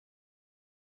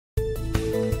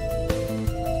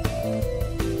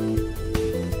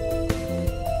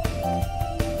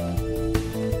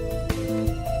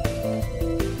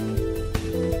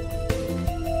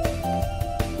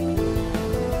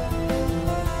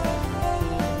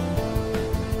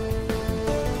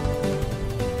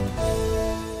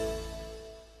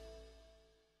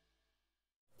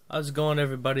How's it going,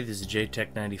 everybody? This is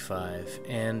JTech95,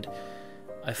 and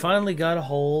I finally got a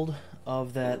hold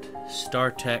of that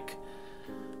StarTech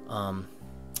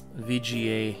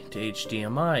VGA to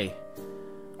HDMI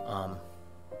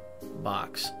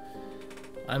box.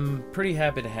 I'm pretty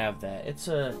happy to have that. It's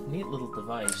a neat little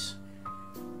device.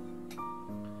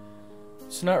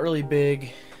 It's not really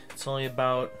big. It's only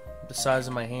about the size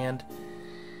of my hand.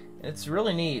 It's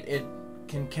really neat. It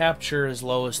can capture as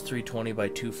low as 320 by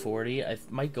 240. I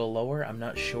might go lower, I'm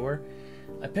not sure.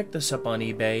 I picked this up on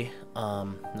eBay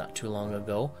not too long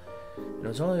ago. It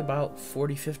was only about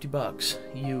 40-50 bucks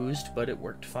used, but it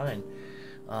worked fine.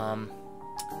 I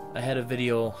had a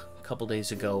video a couple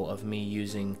days ago of me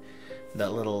using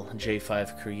that little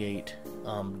J5 Create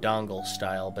dongle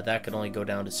style, but that could only go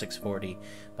down to 640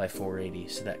 by 480,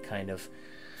 so that kind of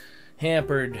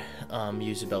hampered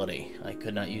usability. I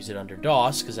could not use it under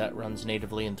DOS because that runs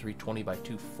natively in 320 by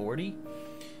 240,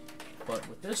 but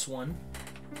with this one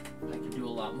I can do a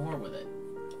lot more with it.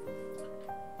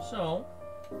 So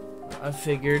I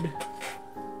figured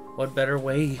what better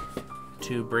way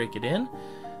to break it in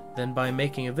than by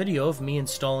making a video of me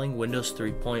installing Windows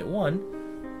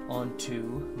 3.1 onto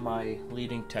my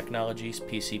Leading Technologies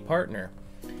PC partner.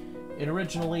 It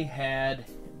originally had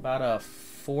about a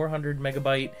 400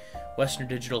 megabyte Western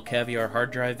Digital Caviar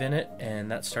hard drive in it,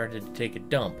 and that started to take a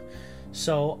dump.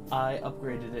 So I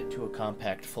upgraded it to a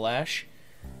compact flash,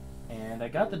 and I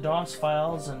got the DOS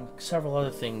files and several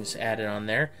other things added on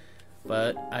there,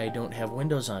 but I don't have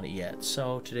Windows on it yet.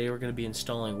 So today we're going to be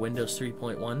installing Windows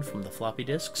 3.1 from the floppy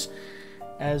disks,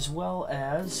 as well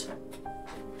as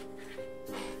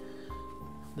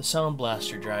the Sound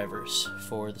Blaster drivers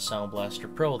for the Sound Blaster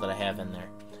Pro that I have in there.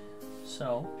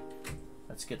 So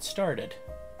let's get started.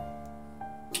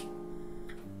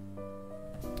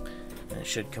 It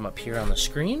should come up here on the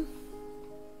screen.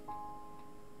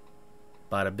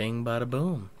 Bada bing, bada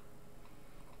boom.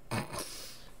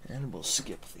 And we'll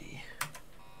skip the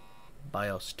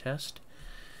BIOS test.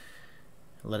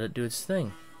 Let it do its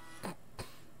thing.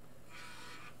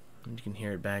 And you can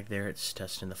hear it back there. It's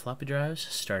testing the floppy drives,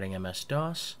 starting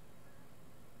MS-DOS.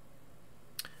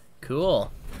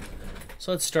 Cool.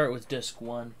 So let's start with disk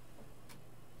 1.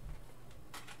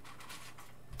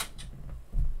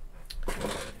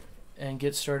 And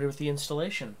get started with the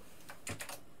installation.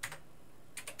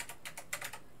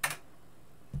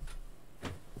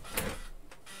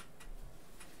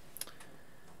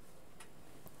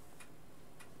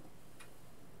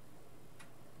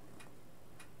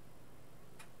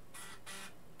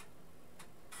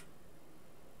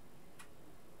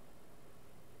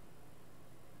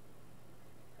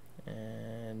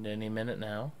 And any minute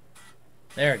now.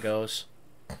 There it goes.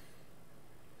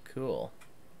 Cool.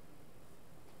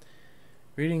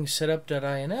 Reading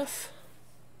setup.inf.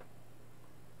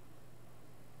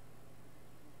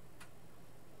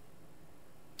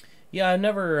 Yeah, I've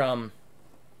never, I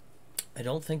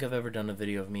don't think I've ever done a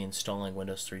video of me installing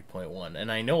Windows 3.1, and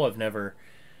I know I've never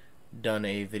done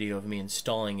a video of me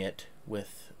installing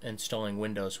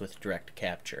Windows with direct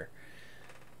capture.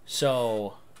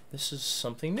 So this is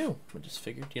something new. I just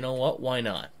figured, you know what, why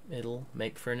not? It'll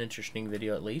make for an interesting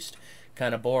video at least.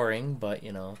 Kind of boring, but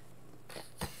you know,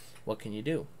 what can you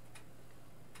do?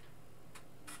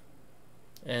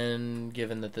 And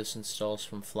given that this installs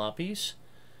from floppies,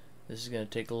 this is going to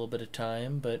take a little bit of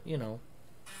time, but you know,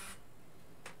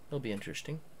 it'll be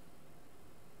interesting.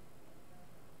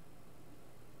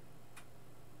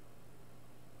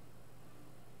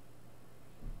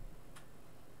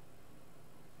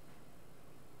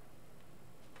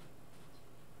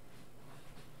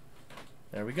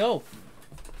 There we go.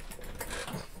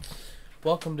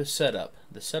 Welcome to Setup.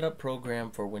 The setup program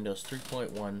for Windows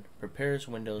 3.1 prepares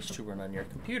Windows to run on your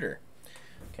computer.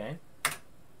 Okay.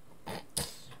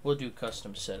 We'll do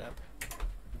custom setup.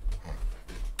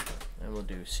 And we'll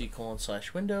do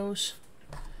C:/Windows.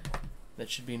 That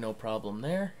should be no problem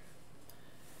there.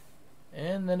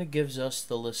 And then it gives us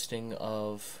the listing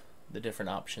of the different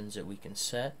options that we can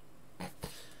set.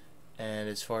 And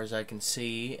as far as I can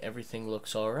see, everything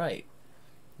looks alright.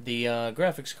 The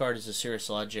graphics card is a Cirrus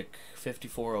Logic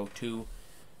 5402,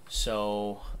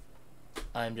 so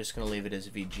I'm just going to leave it as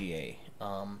VGA.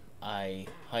 I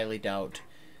highly doubt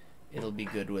it'll be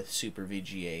good with Super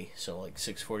VGA, so like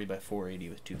 640 by 480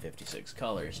 with 256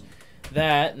 colors.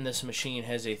 That, and this machine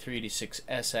has a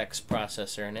 386SX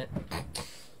processor in it,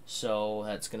 so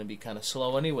that's going to be kind of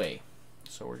slow anyway.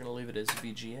 So we're going to leave it as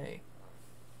VGA.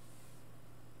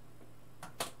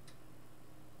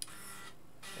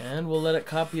 And we'll let it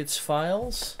copy its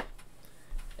files,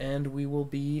 and we will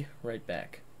be right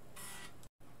back.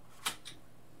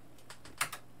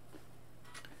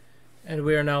 And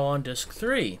we are now on disk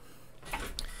 3.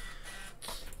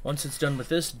 Once it's done with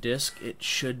this disk, it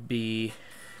should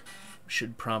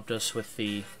prompt us with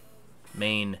the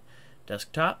main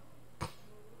desktop.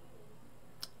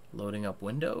 Loading up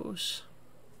Windows.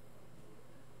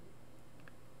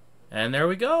 And there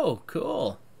we go.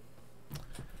 Cool.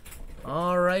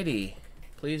 Alrighty.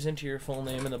 Please enter your full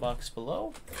name in the box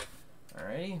below.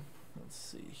 Alrighty. Let's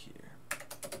see here.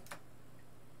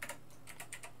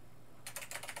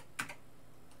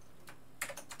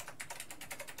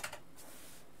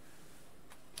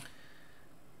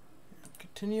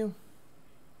 Continue.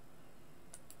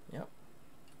 Yep.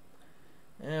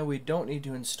 And we don't need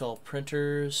to install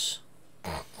printers.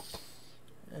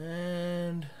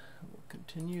 And we'll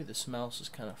continue. This mouse is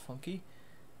kind of funky.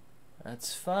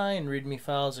 That's fine. README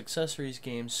files, accessories,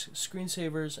 games,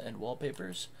 screensavers, and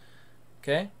wallpapers.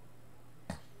 Okay.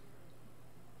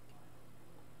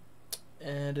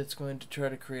 And it's going to try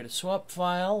to create a swap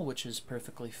file, which is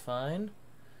perfectly fine.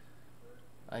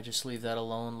 I just leave that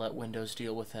alone, let Windows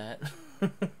deal with that.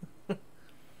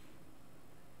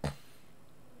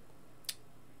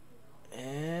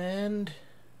 And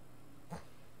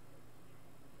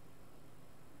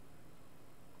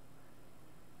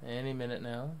any minute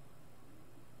now.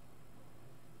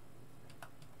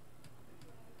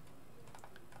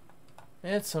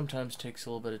 It sometimes takes a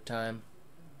little bit of time,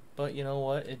 but you know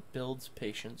what? It builds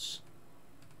patience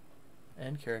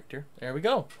and character. There we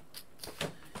go.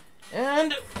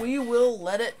 And we will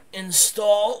let it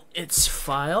install its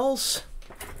files.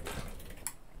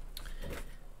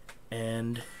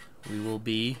 And we will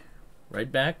be right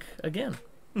back again.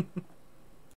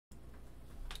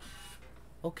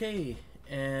 Okay,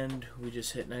 and we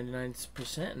just hit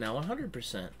 99%, now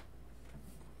 100%.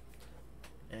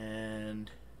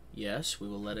 And yes, we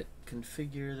will let it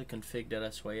configure the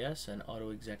config.sys and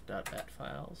autoexec.bat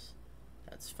files.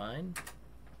 That's fine.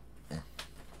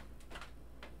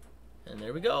 And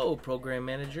there we go. Program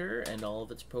Manager and all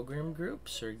of its program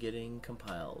groups are getting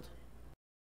compiled.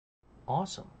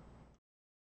 Awesome.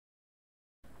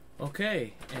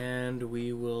 Okay, and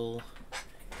we will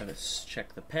have us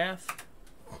check the path.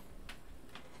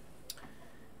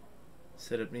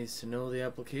 Setup needs to know the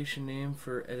application name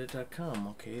for edit.com.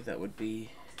 Okay, that would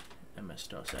be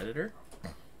MS-DOS Editor.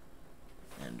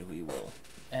 And we will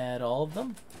add all of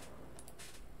them.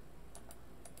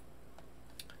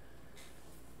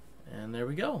 And there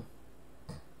we go.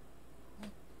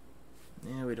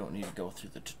 Yeah, we don't need to go through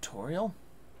the tutorial.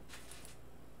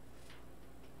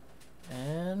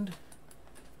 And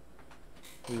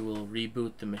we will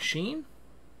reboot the machine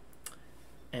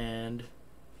and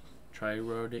try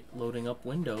loading up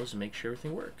Windows and make sure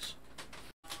everything works.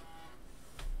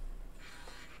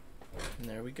 And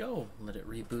there we go. Let it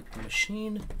reboot the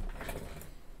machine.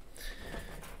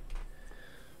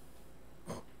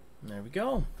 And there we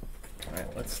go.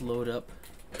 Alright, let's load up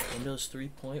Windows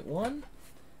 3.1. Make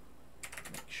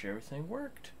sure everything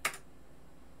worked.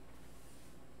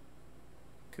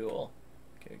 Cool.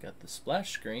 Okay, I got the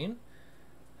splash screen.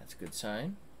 That's a good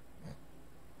sign.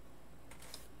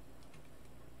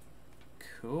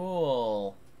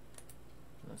 Cool.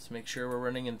 Let's make sure we're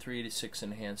running in 386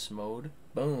 enhanced mode.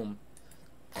 Boom.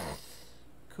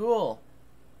 Cool.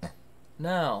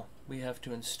 Now we have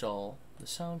to install the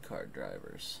sound card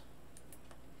drivers.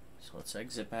 So let's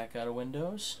exit back out of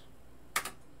Windows.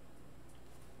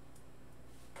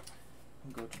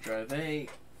 Go to drive A.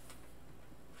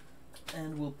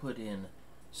 And we'll put in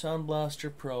Sound Blaster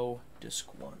Pro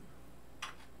Disk 1.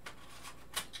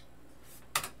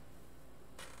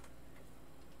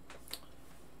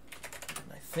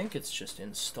 And I think it's just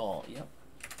install. Yep.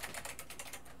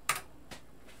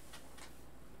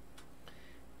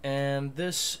 And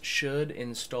this should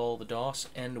install the DOS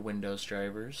and Windows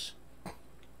drivers.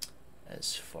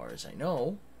 As far as I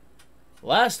know.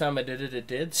 Last time I did it, it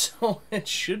did, so it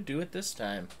should do it this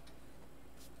time.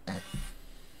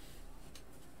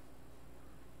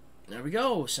 There we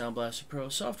go, Sound Blaster Pro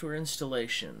software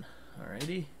installation.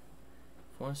 Alrighty.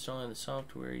 Before installing the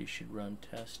software, you should run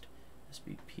test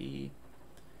SBP.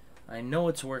 I know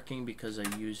it's working because I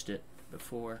used it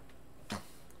before.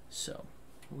 So,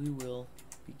 we will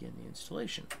begin the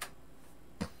installation.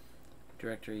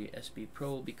 Directory SB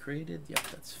Pro will be created. Yep,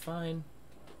 that's fine.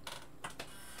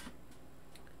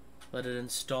 Let it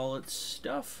install its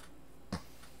stuff.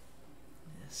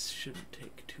 This shouldn't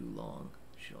take too long.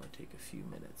 Should only take a few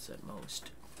minutes at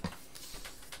most.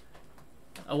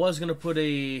 I was gonna put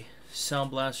a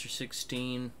Sound Blaster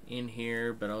 16 in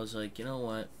here, but I was like, you know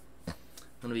what? I'm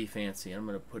gonna be fancy. I'm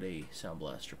gonna put a Sound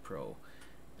Blaster Pro,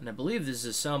 and I believe this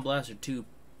is Sound Blaster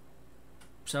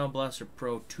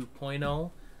Pro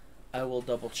 2.0. I will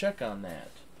double check on that.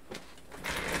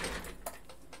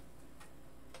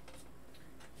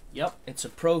 Yep, it's a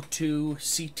Pro 2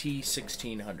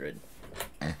 CT1600.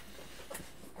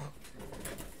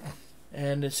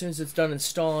 And as soon as it's done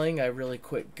installing, I really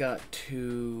quick got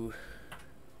to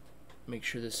make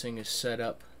sure this thing is set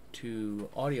up to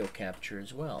audio capture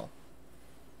as well.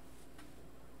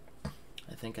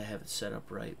 I think I have it set up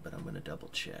right, but I'm going to double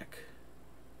check.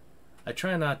 I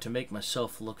try not to make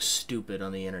myself look stupid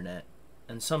on the internet,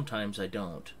 and sometimes I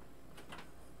don't.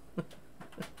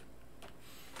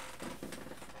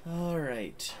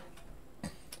 Alright.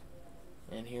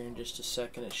 And here in just a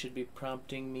second it should be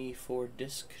prompting me for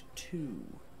disc 2.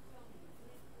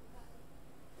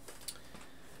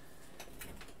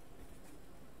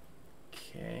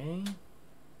 Okay.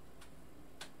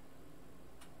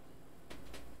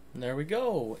 And there we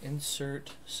go.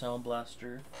 Insert Sound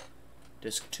Blaster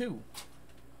disc 2.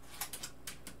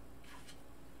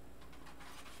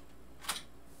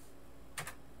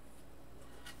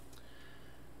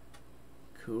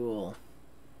 Cool.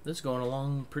 This is going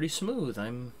along pretty smooth.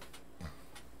 I'm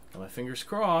got my fingers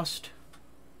crossed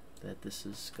that this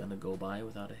is gonna go by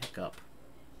without a hiccup.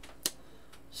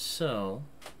 So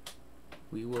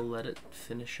we will let it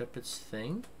finish up its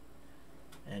thing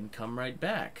and come right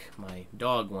back. My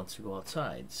dog wants to go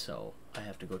outside, so I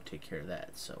have to go take care of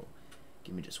that. So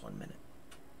give me just 1 minute.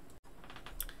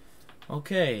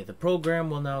 Okay, the program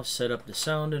will now set up the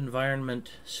sound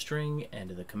environment string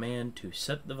and the command to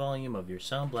set the volume of your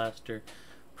Sound Blaster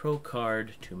Pro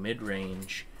card to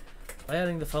mid-range by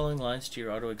adding the following lines to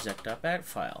your autoexec.bat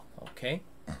file. Okay,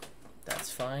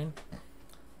 that's fine.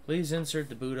 Please insert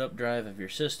the boot up drive of your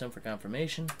system for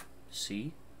confirmation.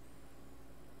 C.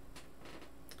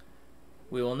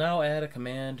 We will now add a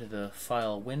command to the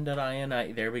file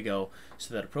win.ini, there we go,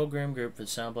 so that a program group for the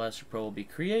Sound Blaster Pro will be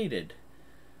created.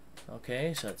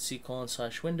 Okay, so that's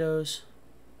C:/Windows.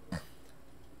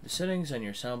 The settings on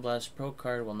your Sound Blaster Pro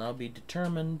card will now be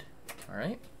determined.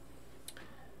 Alright.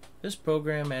 This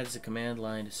program adds the command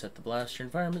line to set the blaster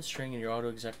environment string in your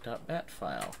autoexec.bat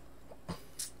file.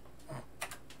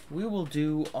 We will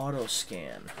do auto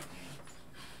scan.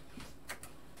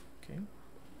 Okay.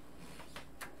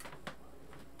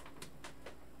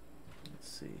 Let's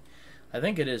see. I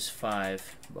think it is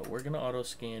 5, but we're going to auto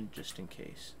scan just in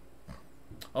case.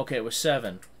 Okay, it was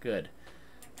 7. Good.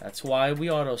 That's why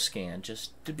we auto scan,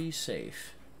 just to be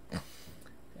safe.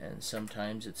 And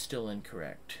sometimes it's still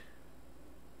incorrect.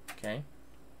 Okay.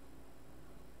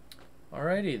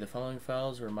 Alrighty, the following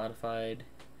files were modified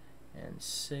and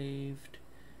saved.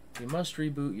 You must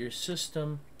reboot your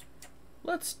system.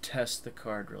 Let's test the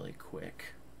card really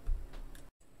quick.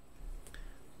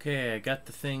 Okay, I got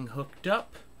the thing hooked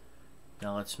up.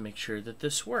 Now let's make sure that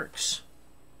this works.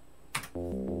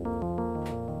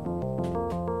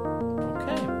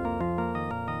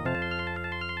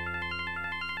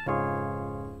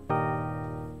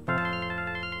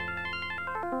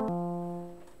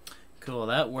 Cool,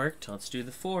 that worked. Let's do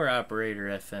the 4 operator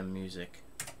FM music.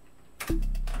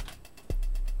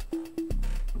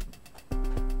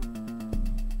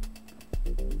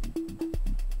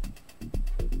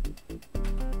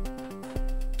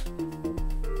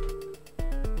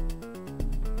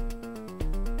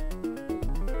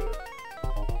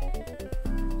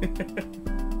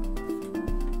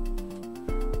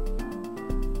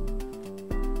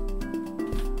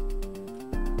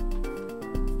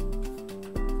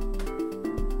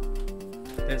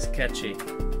 It's catchy.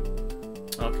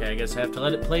 Okay, I guess I have to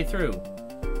let it play through.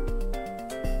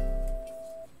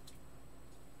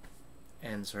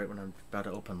 Ends right when I'm about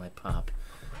to open my pop.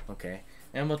 Okay,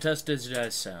 and we'll test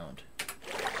digitized sound.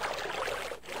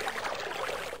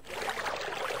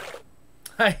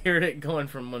 I heard it going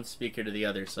from one speaker to the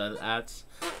other, so that's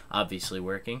obviously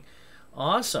working.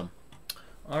 Awesome.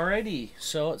 Alrighty,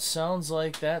 so it sounds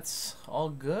like that's all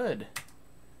good.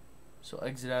 So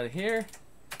exit out of here.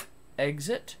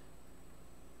 Exit,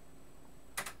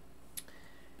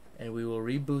 and we will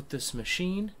reboot this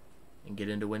machine and get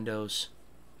into Windows,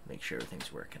 make sure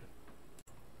everything's working.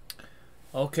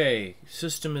 Okay,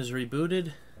 system is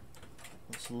rebooted.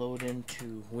 Let's load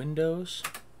into Windows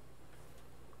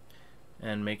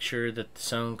and make sure that the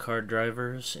sound card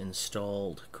driver is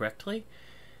installed correctly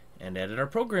and edit our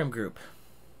program group.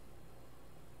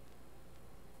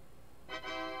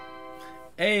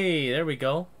 Hey, there we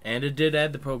go. And it did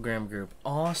add the program group.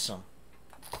 Awesome.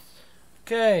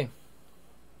 Okay.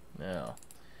 Now,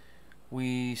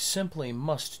 we simply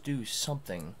must do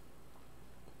something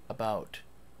about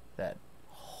that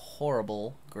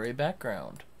horrible gray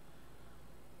background.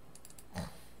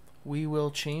 We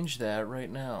will change that right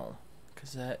now,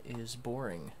 because that is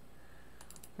boring.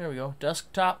 There we go.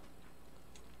 Desktop.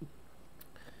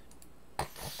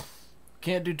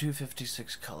 Can't do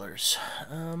 256 colors.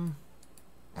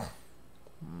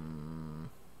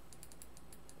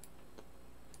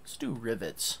 Let's do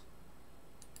rivets.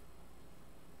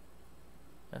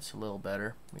 That's a little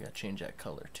better. We gotta change that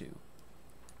color too.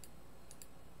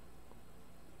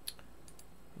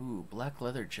 Ooh, black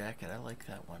leather jacket. I like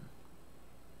that one.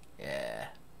 Yeah.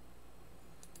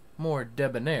 More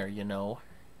debonair, you know.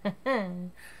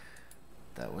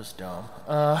 That was dumb.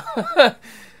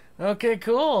 Okay,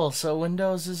 cool. So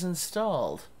Windows is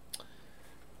installed.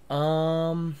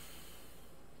 Okay.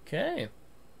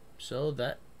 So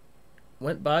that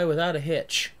went by without a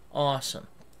hitch. Awesome.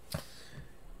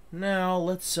 Now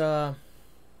let's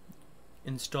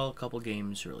install a couple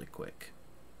games really quick.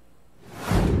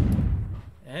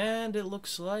 And it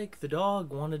looks like the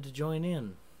dog wanted to join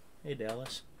in. Hey,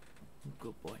 Dallas.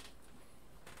 Good boy.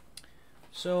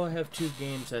 So I have 2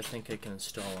 games I think I can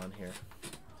install on here.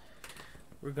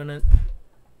 We're gonna...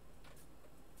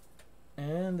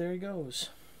 And there he goes.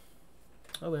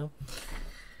 Oh well.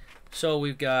 So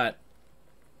we've got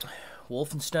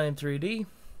Wolfenstein 3D.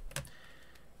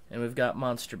 And we've got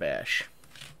Monster Bash.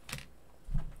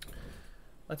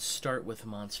 Let's start with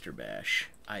Monster Bash.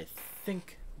 I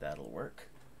think that'll work.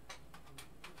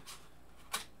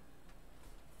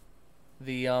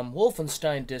 The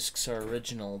Wolfenstein discs are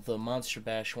original. The Monster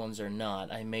Bash ones are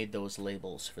not. I made those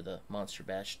labels for the Monster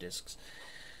Bash discs.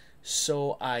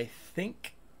 So I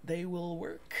think they will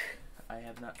work. I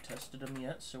have not tested them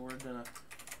yet, so we're gonna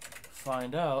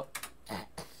find out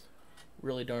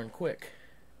really darn quick.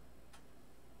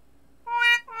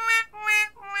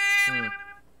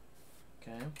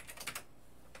 Okay.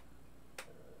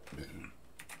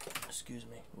 Excuse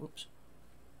me. Whoops.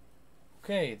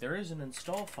 Okay, there is an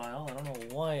install file. I don't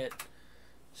know why it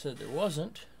said there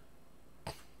wasn't.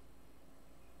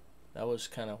 That was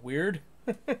kind of weird.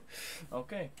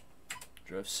 Okay.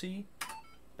 Drive C,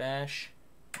 bash,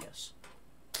 yes.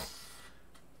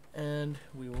 And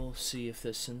we will see if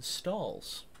this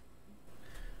installs.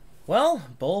 Well,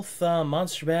 both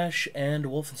Monster Bash and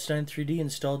Wolfenstein 3D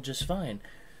installed just fine.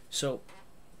 So,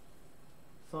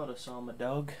 thought I saw my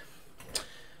dog.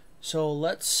 So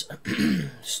let's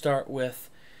start with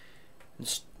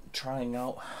trying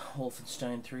out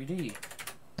Wolfenstein 3D.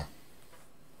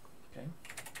 Okay.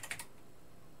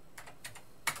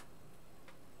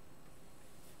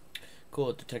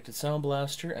 Cool, it detected Sound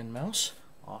Blaster and mouse.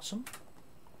 Awesome.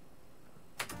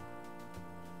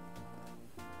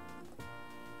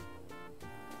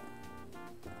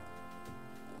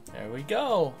 There we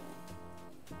go.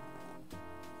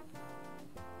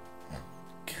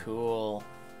 Cool.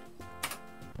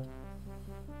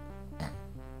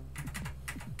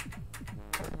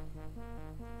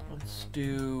 Let's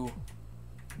do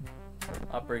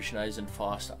Operation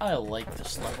Eisenfaust. I like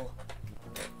this level.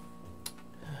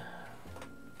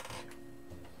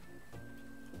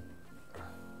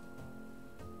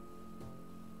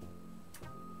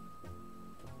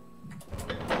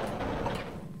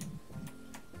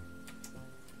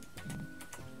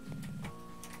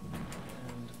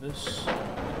 And this... Oh,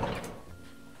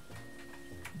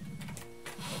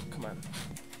 come on.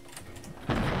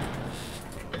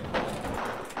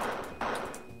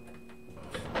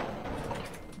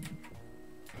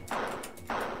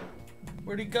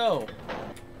 Where'd he go?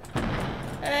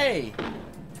 Hey!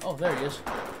 Oh, there he is.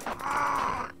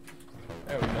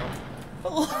 There we go.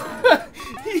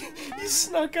 he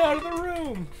snuck out of the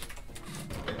room.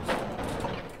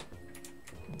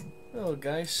 Little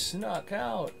guy snuck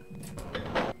out.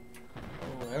 Oh,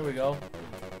 there we go.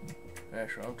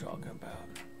 That's what I'm talking about.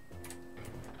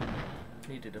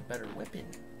 Needed a better weapon.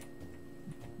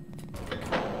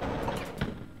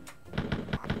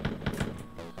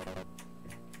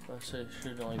 So there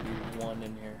should only be one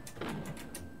in here.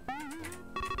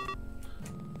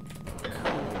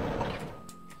 Cool.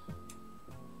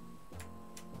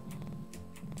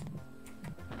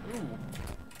 Ooh.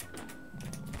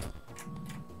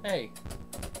 Hey.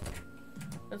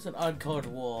 That's an odd colored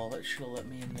wall. That should have let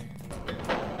me in there.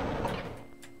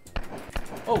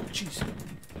 Oh, jeez.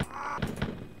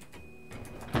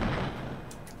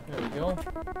 There we go.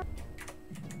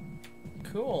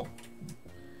 Cool.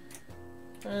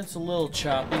 It's a little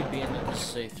choppy, being that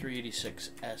this is a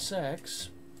 386SX,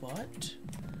 but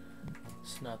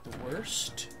it's not the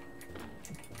worst.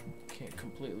 Can't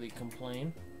completely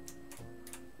complain.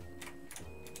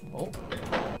 Oh.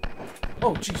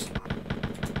 Oh, jeez.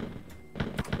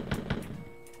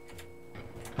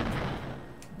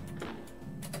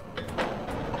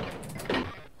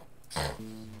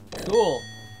 Cool.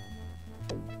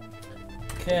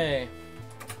 Okay.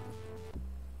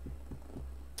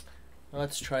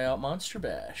 Let's try out Monster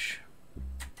Bash.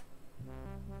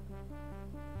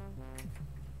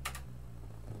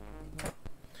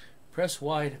 Press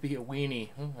Y to be a weenie.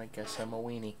 I guess I'm a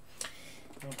weenie.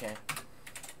 Okay.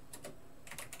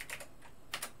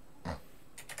 I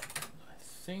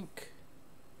think...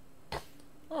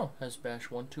 Oh, has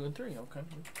Bash 1, 2, and 3. Okay.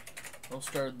 We'll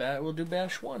start with that. We'll do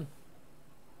Bash 1.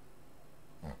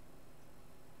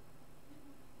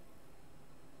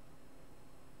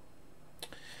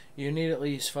 You need at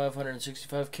least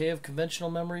 565K of conventional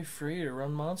memory free to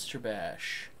run Monster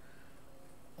Bash.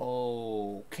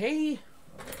 Okay.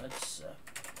 Let's.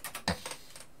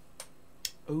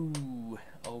 Ooh.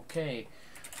 Okay.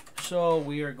 So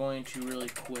we are going to really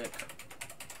quick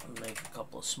make a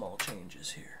couple of small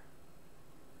changes here.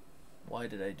 Why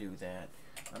did I do that?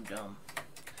 I'm dumb.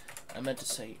 I meant to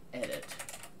say edit.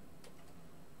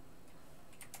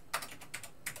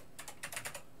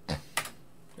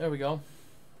 There we go.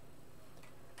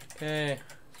 Okay,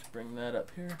 let's bring that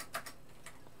up here.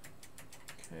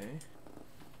 Okay.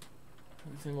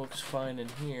 Everything looks fine in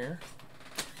here.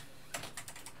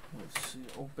 Let's see,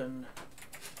 open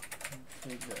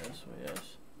config this way,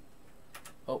 yes.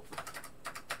 Oh.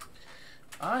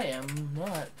 I am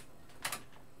not.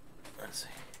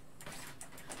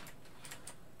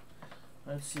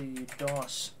 Let's see,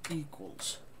 DOS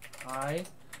equals I,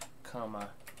 comma,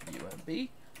 UMB.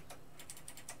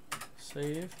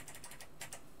 Save.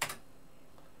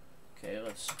 Okay,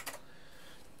 let's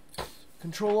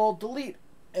Control Alt Delete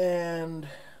and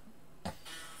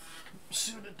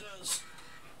see what it does.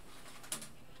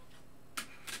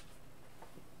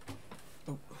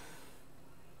 Oh.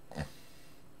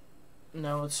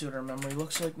 Now let's see what our memory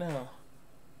looks like now.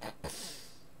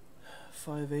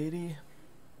 580.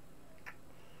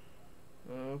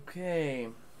 Okay.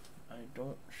 I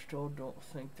still don't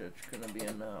think that's gonna be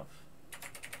enough.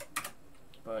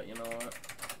 But you know what?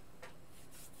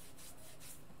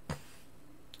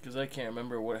 Because I can't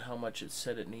remember how much it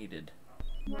said it needed.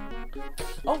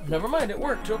 Oh, never mind, it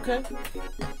worked, okay.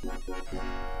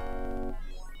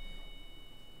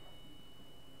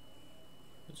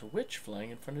 There's a witch flying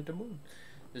in front of the moon.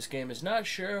 This game is not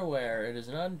shareware. It is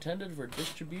not intended for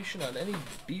distribution on any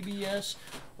BBS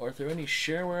or through any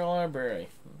shareware library.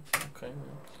 Okay.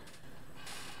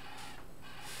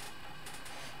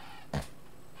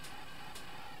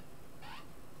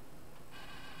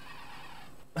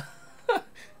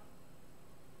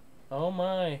 Oh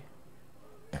my.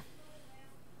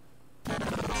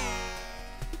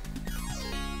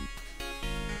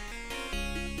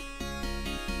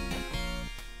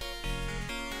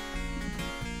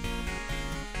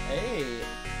 Hey.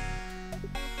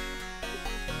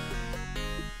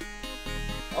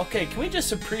 Okay, can we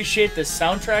just appreciate the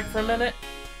soundtrack for a minute?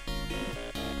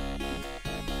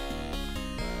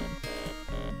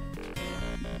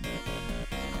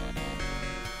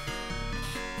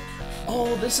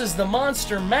 Oh, this is the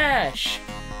Monster Mash!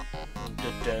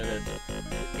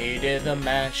 He did the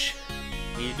mash.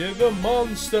 He did the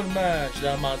Monster Mash.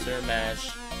 The Monster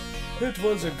Mash. It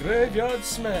was a graveyard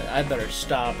smash. I better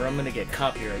stop or I'm gonna get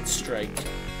copyright striked.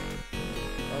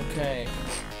 Okay.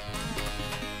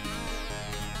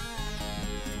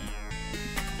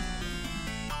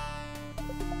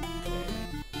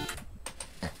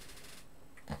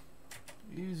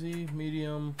 Easy,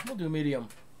 medium. We'll do medium.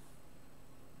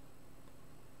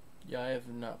 Yeah, I have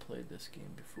not played this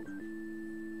game before.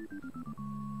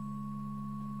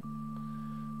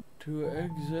 To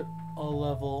exit a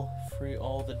level, free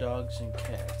all the dogs and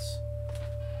cats.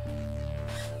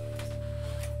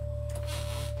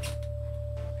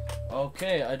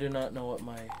 Okay, I do not know what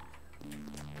my...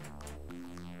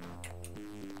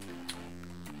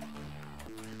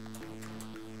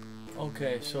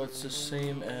 Okay, so it's the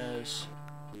same as...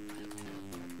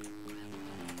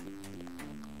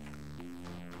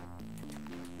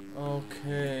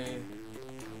 Okay.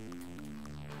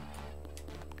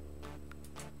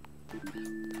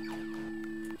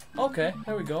 Okay,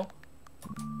 there we go.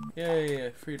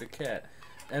 Yay, free the cat.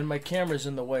 And my camera's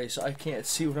in the way, so I can't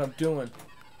see what I'm doing.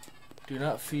 Do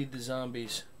not feed the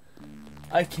zombies.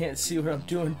 I can't see what I'm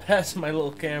doing past my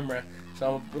little camera,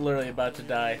 so I'm literally about to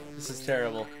die. This is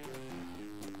terrible.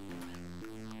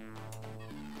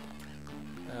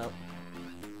 Oh,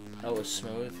 that was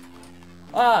smooth.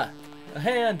 Ah! A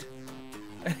hand!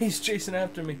 And he's chasing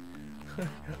after me. I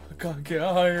gotta get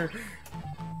higher.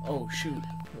 Oh, shoot.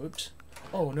 Whoops.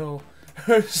 Oh, no.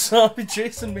 Zombie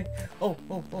chasing me. Oh,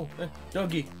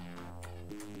 doggy.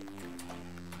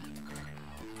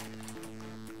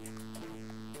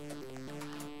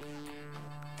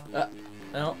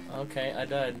 No, okay, I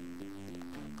died.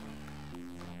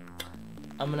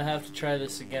 I'm gonna have to try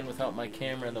this again without my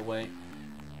camera in the way.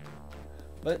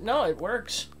 But no, it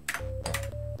works.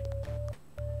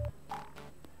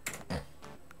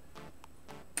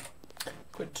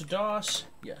 Quit to DOS.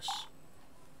 Yes.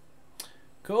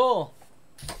 Cool.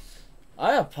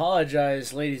 I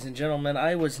apologize, ladies and gentlemen.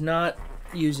 I was not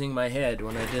using my head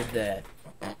when I did that.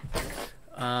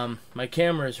 My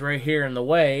camera is right here in the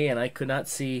way, and I could not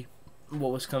see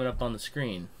what was coming up on the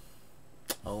screen.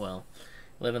 Oh well.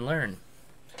 Live and learn.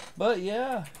 But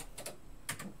yeah,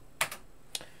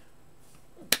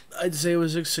 I'd say it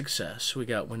was a success. We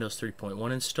got Windows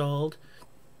 3.1 installed,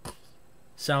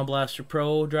 Sound Blaster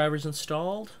Pro drivers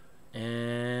installed,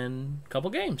 and a couple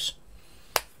games.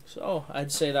 So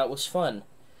I'd say that was fun.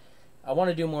 I want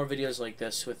to do more videos like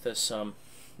this with this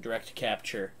direct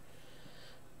capture.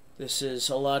 This is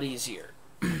a lot easier.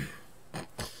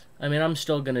 I mean, I'm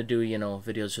still gonna do, you know,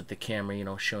 videos with the camera, you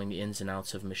know, showing the ins and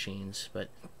outs of machines, but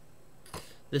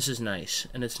this is nice,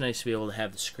 and it's nice to be able to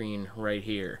have the screen right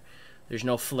here. There's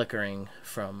no flickering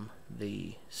from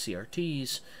the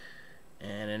CRTs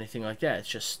and anything like that. It's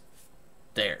just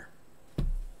there.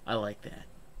 I like that.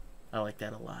 I like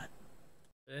that a lot.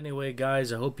 But anyway,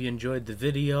 guys, I hope you enjoyed the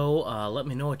video. Let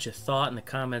me know what you thought in the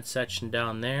comment section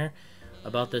down there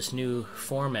about this new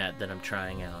format that I'm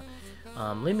trying out.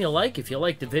 Leave me a like if you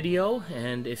like the video,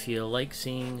 and if you like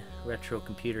seeing retro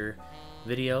computer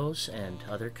videos and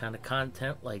other kind of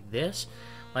content like this,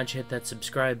 why don't you hit that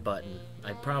subscribe button.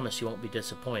 I promise you won't be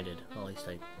disappointed. Well, at least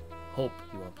I hope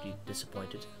you won't be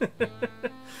disappointed.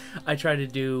 I try to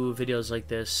do videos like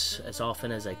this as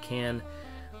often as I can.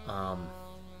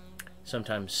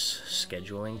 Sometimes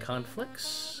scheduling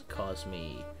conflicts cause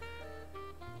me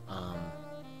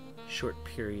short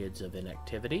periods of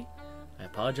inactivity. I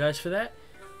apologize for that,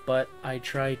 but I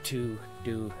try to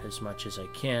do as much as I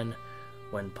can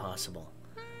when possible.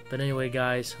 But anyway,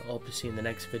 guys, I hope to see you in the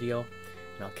next video,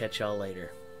 and I'll catch y'all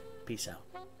later. Peace out.